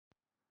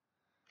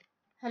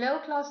Hello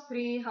class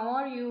 3, how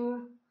are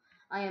you?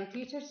 I am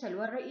teacher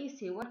Salwa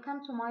AlRaisi.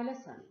 Welcome to my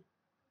lesson.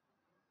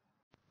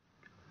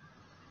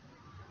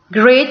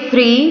 Grade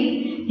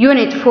 3,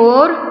 Unit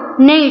 4,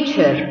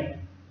 Nature.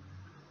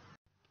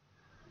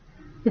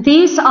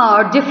 These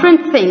are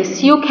different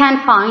things you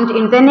can find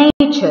in the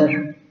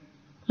nature,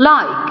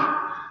 like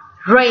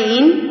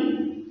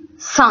rain,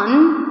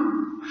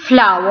 sun,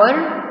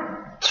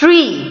 flower,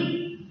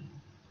 tree.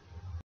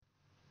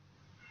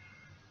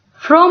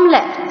 From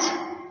left,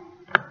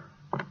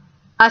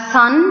 a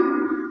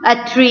sun,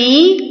 a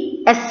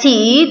tree, a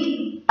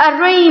seed, a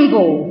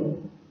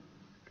rainbow.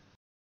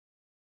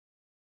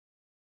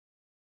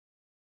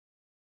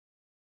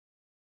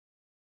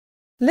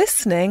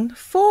 Listening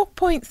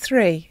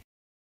 4.3.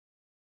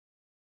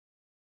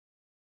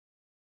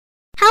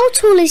 How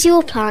tall is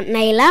your plant,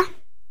 Naila?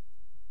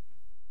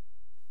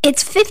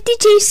 It's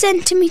 52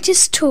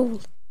 centimetres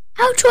tall.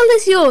 How tall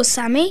is yours,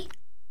 Sammy?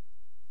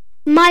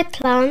 My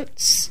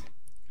plant's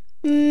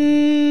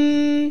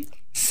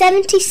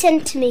 70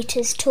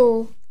 centimetres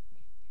tall.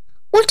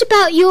 What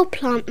about your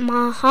plant,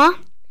 Maha?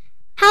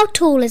 How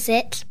tall is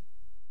it?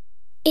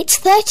 It's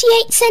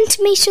 38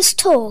 centimetres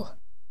tall.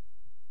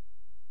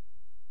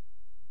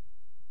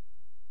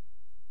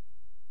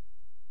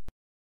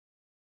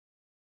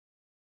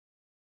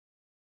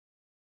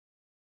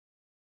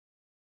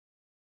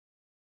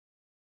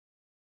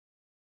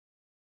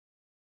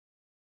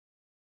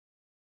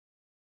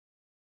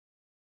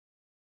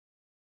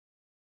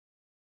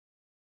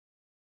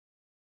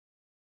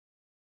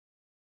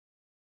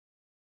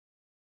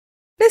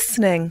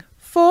 Listening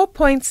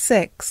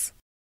 4.6.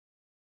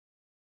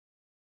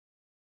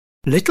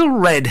 Little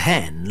Red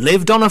Hen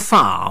lived on a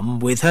farm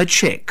with her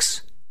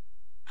chicks.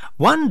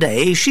 One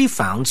day she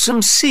found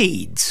some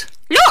seeds.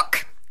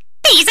 Look!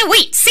 These are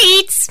wheat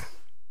seeds!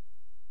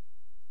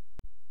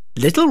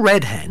 Little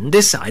Red Hen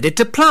decided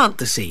to plant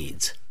the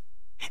seeds.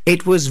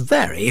 It was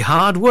very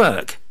hard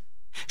work.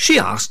 She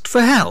asked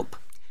for help.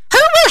 Who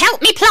will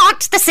help me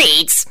plant the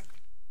seeds?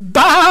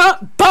 Bah!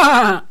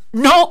 Bah!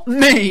 Not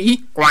me!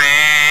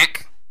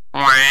 Quack!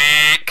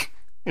 Quack!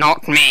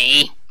 Not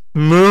me.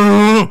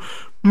 Moo!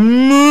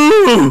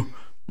 Moo!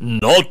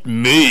 Not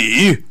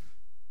me.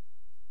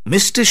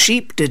 Mr.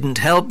 Sheep didn't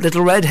help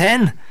Little Red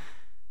Hen.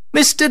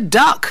 Mr.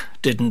 Duck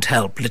didn't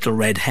help Little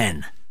Red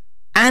Hen.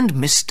 And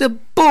Mr.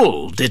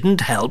 Bull didn't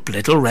help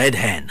Little Red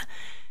Hen.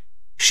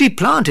 She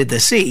planted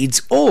the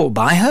seeds all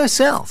by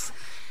herself.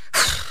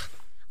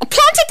 I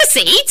planted the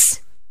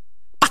seeds,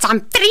 but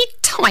I'm very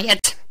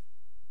tired.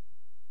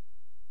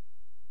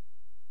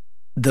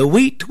 The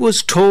wheat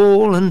was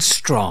tall and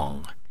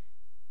strong.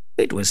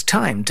 It was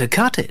time to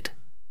cut it.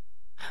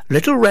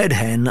 Little Red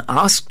Hen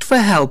asked for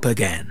help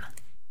again.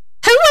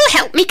 Who will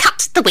help me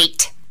cut the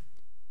wheat?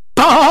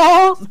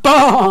 Bah!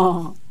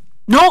 Bah!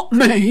 Not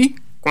me!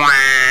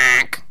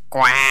 Quack!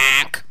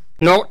 Quack!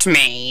 Not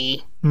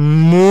me.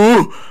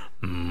 Moo!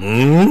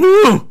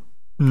 Moo!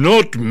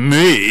 Not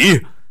me.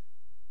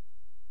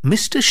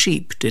 Mr.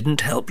 Sheep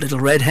didn't help Little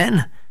Red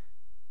Hen.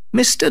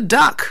 Mr.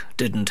 Duck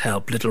didn't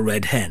help Little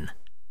Red Hen.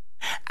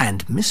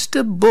 And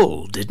Mr.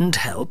 Bull didn't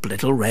help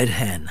Little Red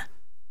Hen.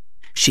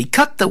 She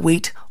cut the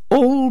wheat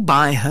all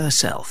by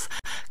herself.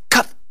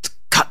 Cut,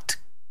 cut,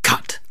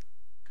 cut.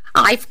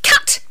 I've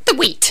cut the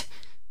wheat,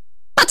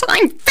 but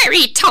I'm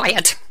very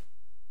tired.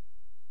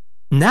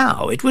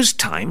 Now it was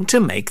time to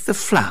make the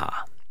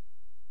flour.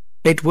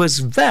 It was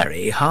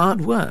very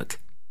hard work.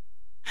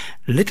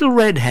 Little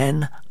Red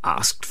Hen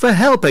asked for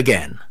help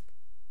again.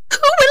 Who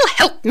will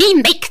help me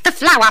make the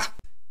flour?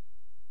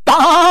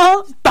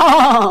 Bah!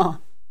 Bah!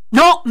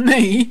 Not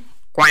me!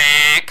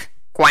 Quack!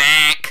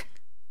 Quack!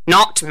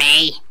 Not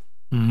me.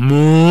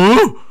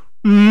 Moo!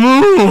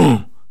 Moo!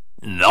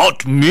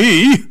 Not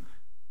me.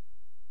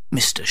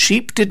 Mr.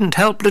 Sheep didn't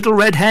help Little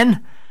Red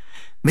Hen.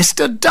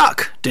 Mr.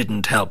 Duck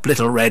didn't help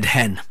Little Red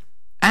Hen.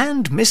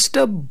 And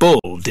Mr.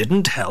 Bull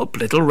didn't help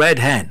Little Red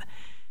Hen.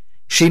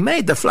 She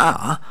made the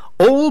flour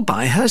all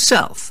by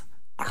herself.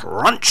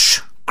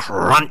 Crunch,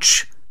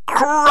 crunch,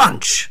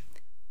 crunch.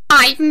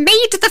 I've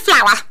made the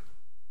flour,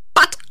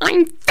 but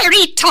I'm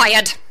very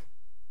tired.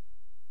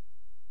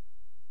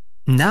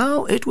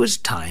 Now it was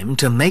time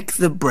to make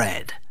the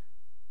bread.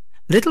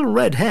 Little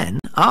Red Hen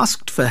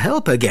asked for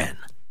help again.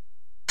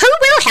 Who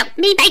will help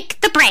me make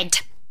the bread?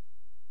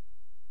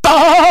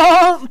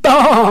 Bah!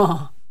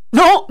 Bah!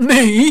 Not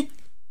me!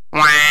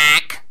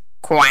 Quack!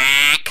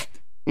 Quack!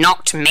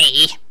 Not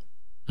me.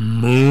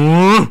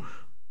 Moo!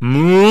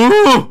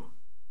 Moo!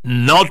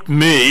 Not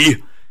me.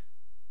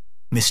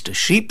 Mr.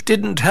 Sheep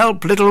didn't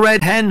help Little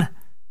Red Hen.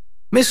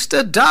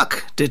 Mr.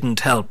 Duck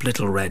didn't help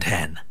Little Red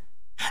Hen.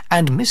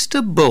 And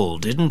Mr. Bull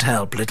didn't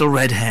help Little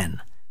Red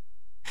Hen.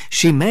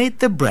 She made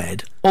the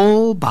bread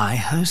all by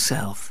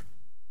herself.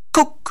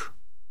 Cook,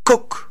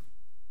 cook,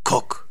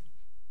 cook.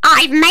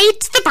 I've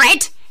made the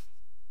bread,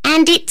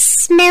 and it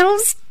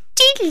smells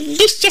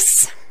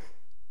delicious.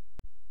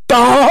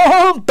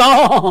 Bah!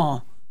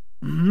 Bah!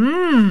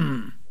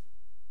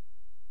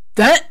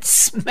 That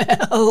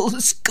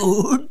smells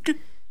good.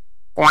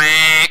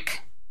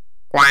 Quack!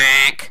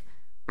 Quack!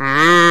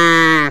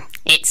 Mmm.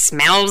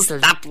 smells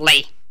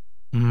lovely.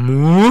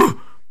 Moo,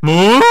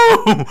 moo.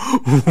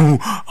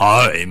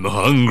 I'm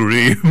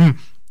hungry.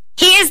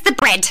 Here's the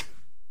bread.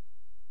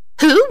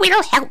 Who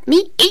will help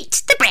me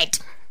eat the bread?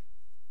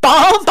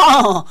 Ba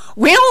ba,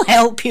 we'll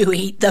help you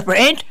eat the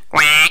bread.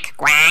 Quack,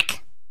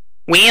 quack.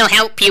 We'll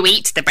help you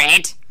eat the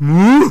bread.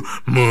 Moo,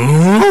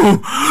 moo.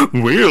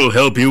 We'll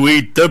help you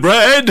eat the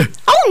bread.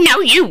 Oh,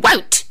 no, you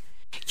won't.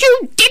 You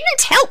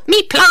didn't help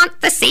me plant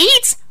the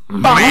seeds.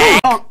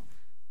 Ba,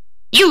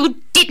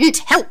 You didn't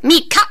help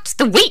me cut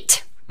the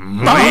wheat.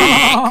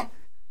 ba,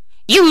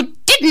 You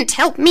didn't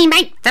help me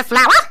make the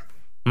flour.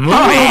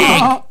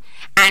 ba,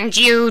 And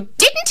you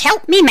didn't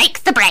help me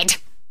make the bread.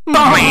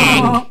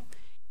 ba.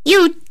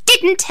 You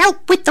didn't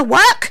help with the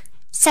work,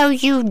 so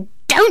you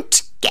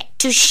don't get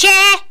to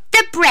share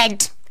the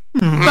bread.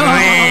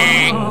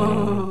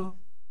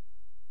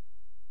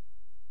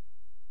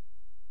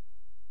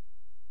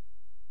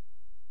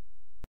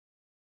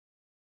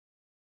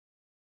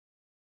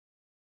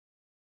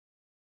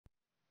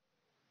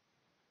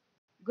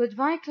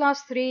 Goodbye,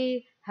 class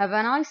 3. Have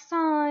a nice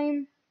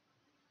time.